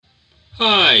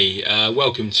Hi,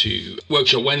 welcome to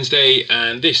Workshop Wednesday,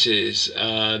 and this is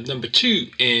number 2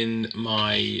 in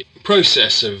my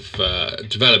process of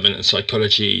development and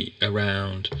psychology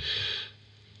around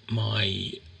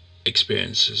my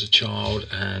experience as a child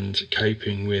and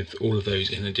coping with all of those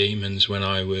inner demons when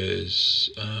I was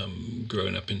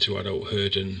growing up into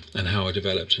adulthood, and how I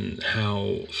developed and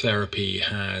how therapy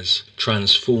has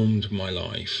transformed my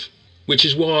life. Which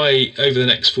is why over the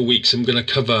next 4 weeks I'm going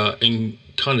to cover in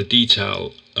kind of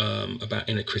detail about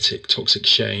inner critic, toxic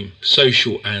shame,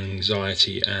 social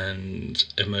anxiety and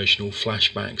emotional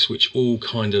flashbacks, which all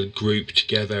kind of group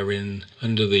together in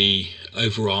under the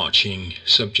overarching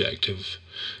subject of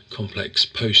complex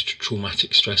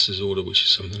post-traumatic stress disorder, which is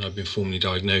something I've been formally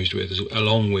diagnosed with,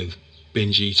 along with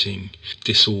binge eating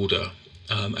disorder,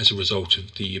 as a result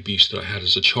of the abuse that I had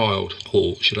as a child,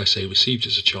 or should I say received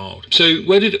as a child. So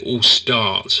where did it all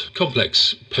start?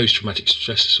 Complex post-traumatic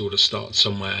stress disorder starts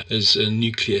somewhere. There's a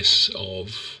nucleus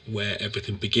of where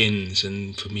everything begins,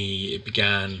 and for me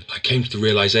I came to the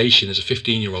realization as a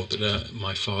 15-year-old that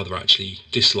my father actually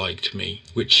disliked me,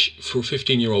 which for a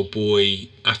 15-year-old boy,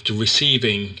 after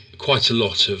receiving quite a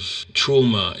lot of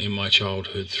trauma in my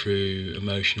childhood through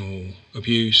emotional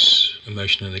abuse,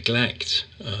 emotional neglect,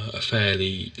 a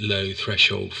fairly low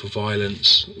threshold for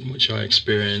violence, which I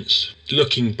experienced.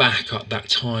 Looking back at that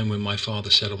time when my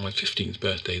father said on my 15th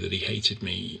birthday that he hated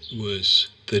me was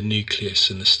the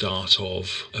nucleus and the start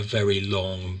of a very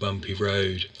long and bumpy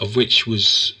road, of which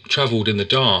was travelled in the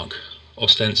dark,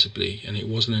 ostensibly, and it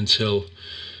wasn't until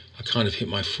I kind of hit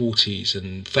my 40s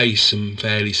and faced some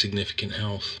fairly significant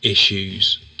health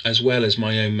issues, as well as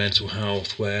my own mental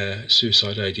health, where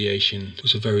suicide ideation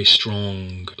was a very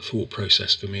strong thought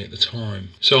process for me at the time.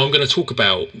 So I'm going to talk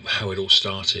about how it all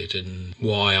started and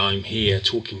why I'm here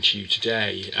talking to you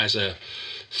today as a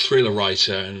thriller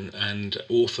writer and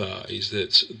author, is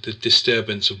that the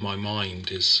disturbance of my mind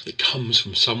it comes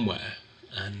from somewhere,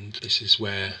 and this is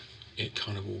where it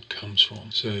kind of all comes from.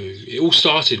 So it all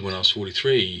started when I was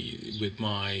 43, with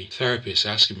my therapist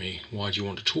asking me, why do you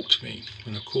want to talk to me?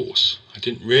 And of course I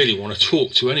didn't really want to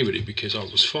talk to anybody because I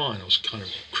was fine. I was kind of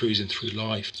cruising through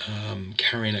life,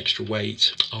 carrying extra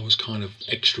weight. I was kind of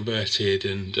extroverted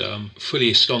and fully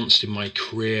ensconced in my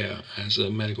career as a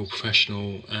medical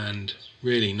professional, and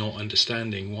really not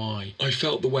understanding why I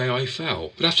felt the way I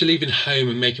felt. But after leaving home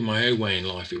and making my own way in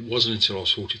life, it wasn't until I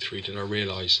was 43 that I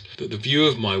realised that the view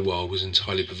of my world was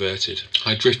entirely perverted.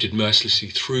 I drifted mercilessly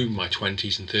through my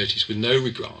 20s and 30s with no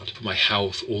regard for my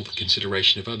health or the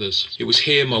consideration of others. It was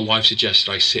here my wife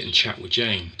suggested I sit and chat with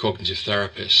Jane, a cognitive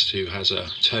therapist who has a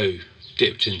toe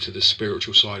dipped into the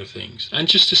spiritual side of things, and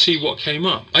just to see what came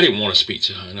up. I didn't want to speak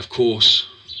to her, and of course,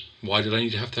 why did I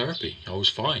need to have therapy? I was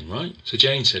fine, right? So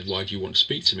Jane said, why do you want to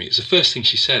speak to me? It's the first thing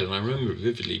she said, and I remember it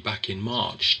vividly back in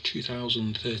March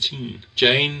 2013.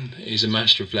 Jane is a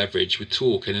master of leverage with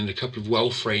talk, and in a couple of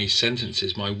well-phrased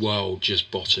sentences, my world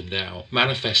just bottomed out.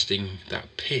 Manifesting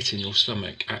that pit in your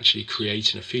stomach, actually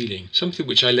creating a feeling, something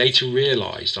which I later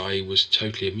realised I was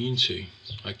totally immune to.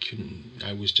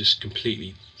 I was just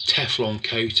completely Teflon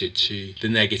coated to the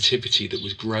negativity that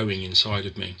was growing inside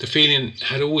of me. The feeling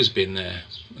had always been there,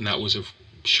 and that was a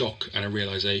shock and a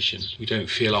realisation. We don't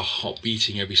feel our heart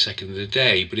beating every second of the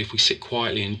day, but if we sit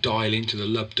quietly and dial into the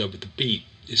lub-dub of the beat,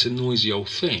 it's a noisy old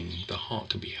thing, the heart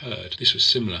can be heard. This was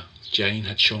similar. Jane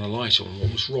had shone a light on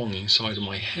what was wrong inside of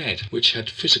my head, which had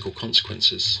physical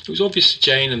consequences. It was obvious to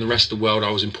Jane and the rest of the world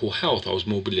I was in poor health. I was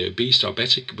morbidly obese,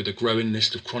 diabetic, with a growing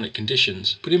list of chronic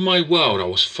conditions. But in my world I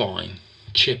was fine,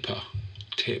 chipper,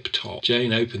 tip-top.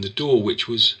 Jane opened the door, which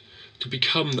was to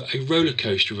become a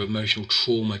rollercoaster of emotional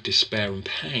trauma, despair and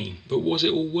pain. But was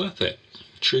it all worth it?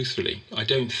 Truthfully, I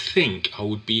don't think I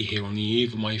would be here on the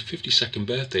eve of my 52nd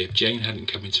birthday if Jane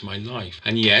hadn't come into my life.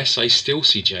 And yes, I still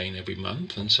see Jane every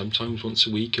month and sometimes once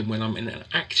a week, and when I'm in an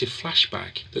active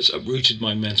flashback that's uprooted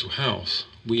my mental health,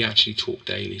 we actually talk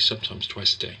daily, sometimes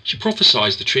twice a day. She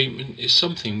prophesied the treatment is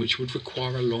something which would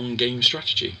require a long game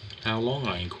strategy. How long,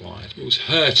 I inquired. It was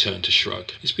her turn to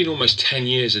shrug. It's been almost 10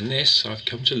 years, and this, I've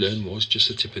come to learn, was just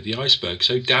the tip of the iceberg.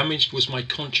 So damaged was my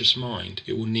conscious mind,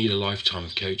 it will need a lifetime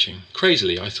of coaching.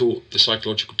 Crazily, I thought the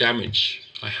psychological damage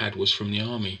I had was from the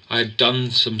army. I had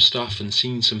done some stuff and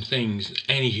seen some things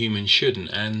any human shouldn't,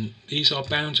 and these are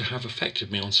bound to have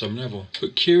affected me on some level.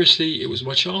 But curiously, it was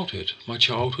my childhood. My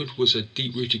childhood was a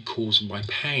deep-rooted cause of my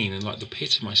pain, and like the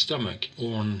pit in my stomach,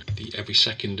 or on the every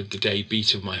second of the day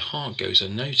beat of my heart goes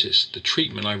unnoticed, the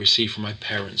treatment I received from my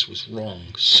parents was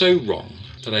wrong. So wrong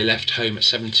that I left home at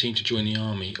 17 to join the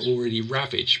army, already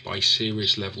ravaged by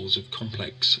serious levels of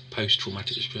complex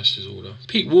post-traumatic stress disorder.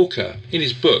 Pete Walker, in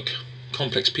his book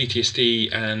Complex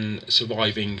PTSD and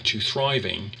Surviving to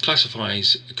Thriving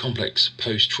classifies complex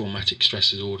post-traumatic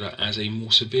stress disorder as a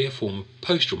more severe form of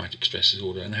post-traumatic stress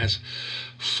disorder and has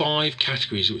 5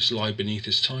 categories which lie beneath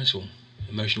its title: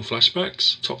 emotional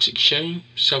flashbacks, toxic shame,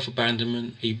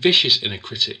 self-abandonment, a vicious inner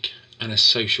critic, and a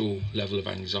social level of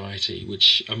anxiety,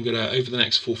 which I'm going to, over the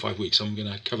next 4 or 5 weeks, I'm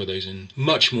going to cover those in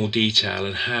much more detail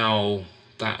and how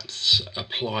that's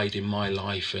applied in my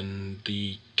life and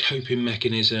the coping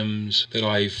mechanisms that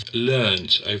I've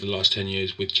learned over the last 10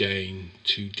 years with Jane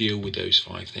to deal with those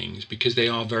 5 things, because they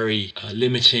are very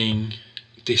limiting,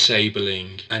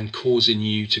 disabling, and causing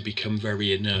you to become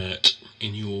very inert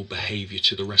in your behaviour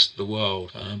to the rest of the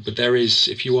world. But there is,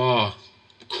 if you are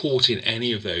caught in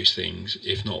any of those things,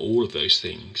 if not all of those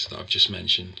things that I've just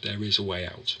mentioned, there is a way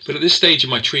out. But at this stage of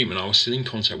my treatment, I was still in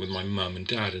contact with my mum and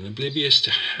dad and oblivious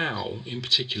to how, in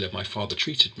particular, my father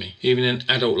treated me. Even in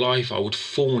adult life, I would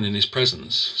fawn in his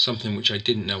presence, something which I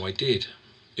didn't know I did.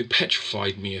 It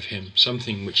petrified me of him,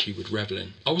 something which he would revel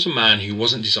in. I was a man who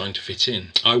wasn't designed to fit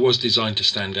in. I was designed to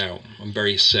stand out. I'm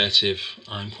very assertive.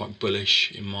 I'm quite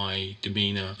bullish in my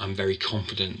demeanour. I'm very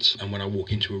confident. And when I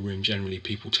walk into a room, generally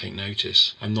people take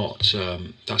notice. I'm not,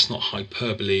 that's not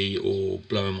hyperbole or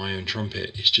blowing my own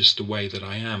trumpet. It's just the way that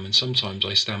I am. And sometimes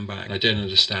I stand back and I don't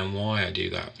understand why I do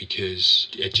that, because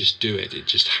I just do it. It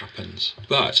just happens.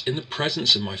 But in the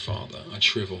presence of my father, I'd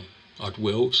shrivel. I'd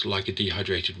wilt like a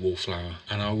dehydrated wallflower,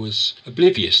 and I was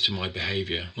oblivious to my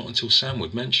behaviour, not until Sam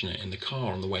would mention it in the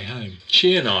car on the way home.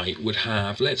 She and I would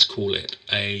have, let's call it,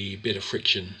 a bit of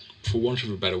friction, for want of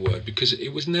a better word, because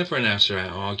it was never an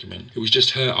out-and-out argument. It was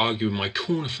just her arguing my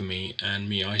corner for me and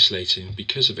me isolating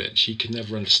because of it. She could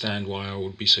never understand why I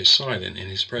would be so silent in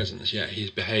his presence, yet his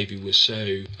behaviour was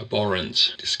so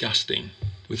abhorrent, disgusting.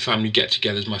 With family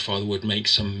get-togethers, my father would make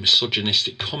some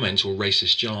misogynistic comment or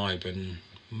racist jibe, and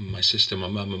my sister, my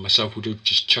mum and myself would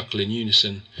just chuckle in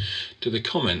unison to the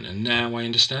comment, and now I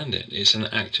understand it. It's an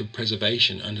act of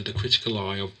preservation under the critical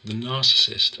eye of the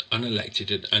narcissist, unelected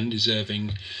and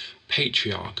undeserving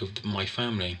patriarch of my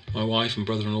family. My wife and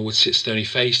brother-in-law would sit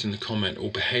stony-faced in the comment or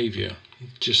behaviour,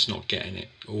 just not getting it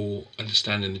or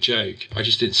understanding the joke. I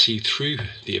just didn't see through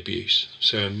the abuse,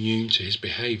 so immune to his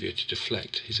behaviour to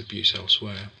deflect his abuse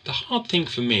elsewhere. The hard thing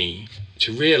for me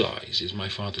to realise is my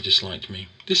father disliked me.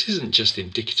 This isn't just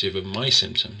indicative of my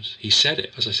symptoms. He said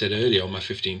it, as I said earlier on my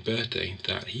 15th birthday,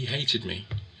 that he hated me.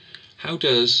 How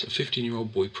does a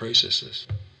 15-year-old boy process this?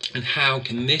 And how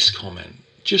can this comment,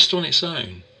 just on its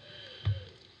own,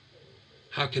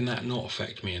 how can that not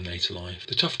affect me in later life?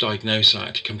 The tough diagnosis I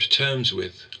had to come to terms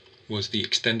with was the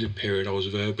extended period I was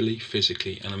verbally,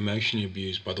 physically and emotionally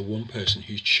abused by the one person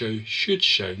who should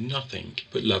show nothing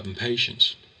but love and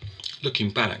patience.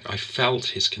 Looking back, I felt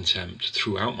his contempt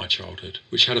throughout my childhood,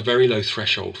 which had a very low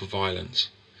threshold for violence.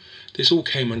 This all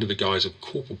came under the guise of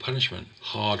corporal punishment,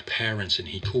 hard parenting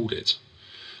he called it.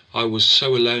 I was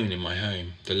so alone in my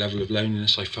home. The level of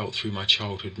loneliness I felt through my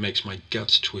childhood makes my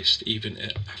guts twist even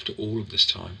after all of this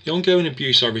time. The ongoing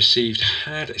abuse I received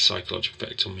had a psychological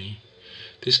effect on me.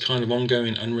 This kind of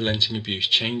ongoing, unrelenting abuse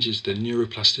changes the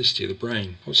neuroplasticity of the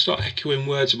brain. I would start echoing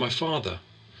words of my father.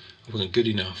 I wasn't good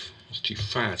enough. I was too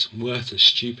fat, worthless,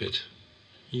 stupid.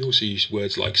 He also used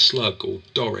words like slug or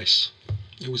Doris.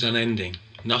 It was unending.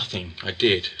 Nothing I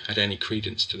did had any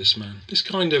credence to this man. This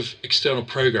kind of external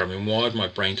programming wired my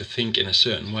brain to think in a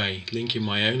certain way, linking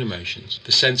my own emotions.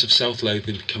 The sense of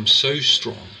self-loathing becomes so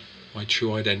strong, my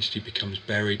true identity becomes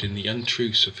buried in the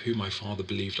untruths of who my father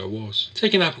believed I was.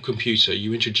 Take an Apple computer,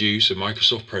 you introduce a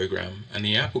Microsoft program, and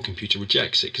the Apple computer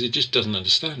rejects it because it just doesn't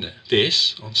understand it.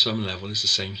 This, on some level, is the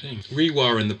same thing.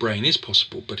 Rewiring the brain is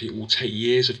possible, but it will take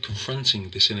years of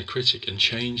confronting this inner critic and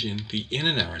changing the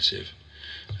inner narrative.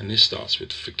 And this starts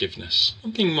with forgiveness.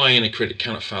 One thing my inner critic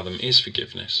cannot fathom is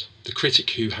forgiveness. The critic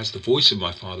who has the voice of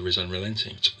my father is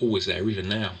unrelenting. It's always there, even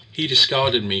now. He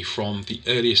discarded me from the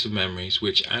earliest of memories,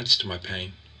 which adds to my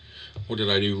pain. What did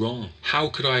I do wrong? How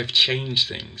could I have changed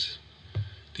things?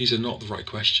 These are not the right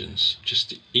questions,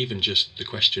 even just the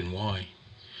question why.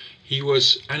 He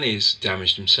was and is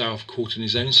damaged himself, caught in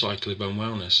his own cycle of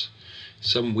unwellness.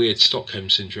 Some weird Stockholm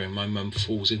syndrome my mum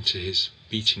falls into his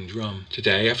beating drum.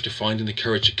 Today, after finding the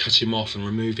courage to cut him off and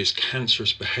remove his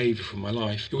cancerous behaviour from my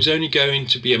life, it was only going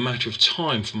to be a matter of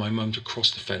time for my mum to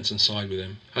cross the fence and side with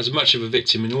him. As much of a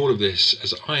victim in all of this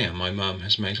as I am, my mum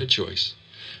has made her choice,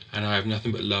 and I have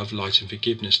nothing but love, light and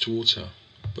forgiveness towards her.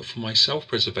 But for my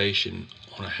self-preservation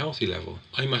on a healthy level,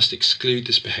 I must exclude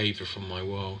this behaviour from my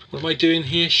world. What am I doing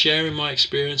here, sharing my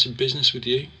experience and business with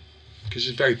you? Because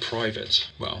it's very private.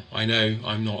 Well, I know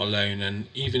I'm not alone, and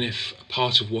even if a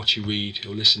part of what you read or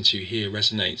listen to here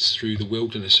resonates through the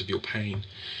wilderness of your pain,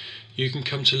 You can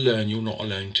come to learn you're not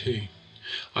alone too.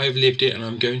 I have lived it, and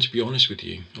I'm going to be honest with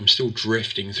you. I'm still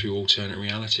drifting through alternate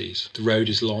realities. The road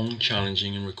is long,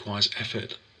 challenging, and requires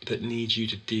effort that needs you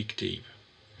to dig deep.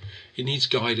 It needs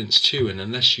guidance too, and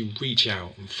unless you reach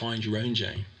out and find your own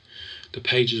Jane, the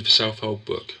pages of a self-help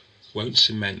book won't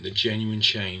cement the genuine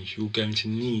change you're going to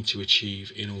need to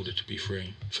achieve in order to be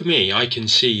free. For me, I can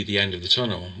see the end of the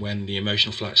tunnel. When the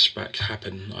emotional flashbacks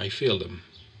happen, I feel them.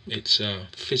 It's a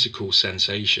physical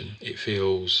sensation. It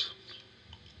feels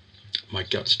my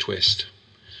guts twist.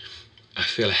 I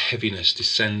feel a heaviness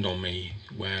descend on me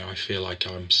where I feel like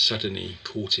I'm suddenly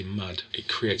caught in mud. It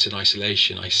creates an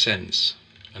isolation I sense,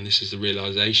 and this is the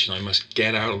realisation I must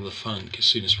get out of the funk as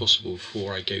soon as possible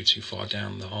before I go too far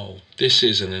down the hole. This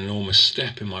is an enormous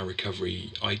step in my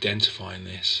recovery, identifying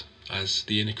this. As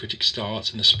the inner critic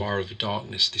starts and the spiral of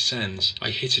darkness descends,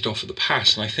 I hit it off at the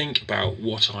past and I think about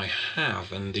what I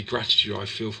have and the gratitude I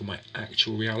feel for my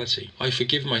actual reality. I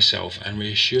forgive myself and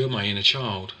reassure my inner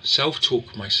child,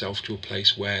 self-talk myself to a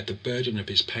place where the burden of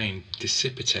his pain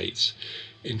dissipates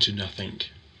into nothing.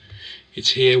 It's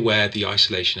here where the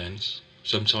isolation ends.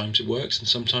 Sometimes it works and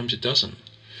sometimes it doesn't.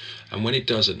 And when it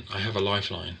doesn't, I have a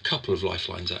lifeline. A couple of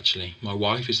lifelines actually. My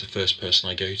wife is the first person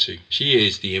I go to. She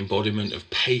is the embodiment of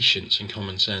patience and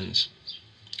common sense.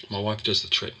 My wife does the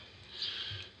trick.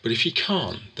 But if you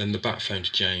can't, then the bat phone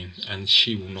to Jane and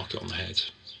she will knock it on the head.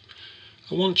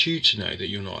 I want you to know that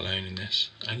you're not alone in this,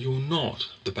 and you're not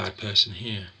the bad person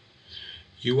here.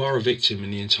 You are a victim in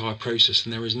the entire process,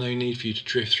 and there is no need for you to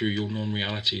drift through your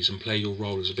non-realities and play your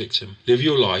role as a victim. Live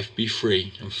your life, be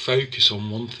free, and focus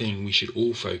on one thing we should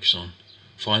all focus on: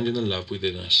 finding the love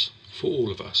within us, for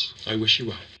all of us. I wish you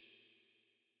well.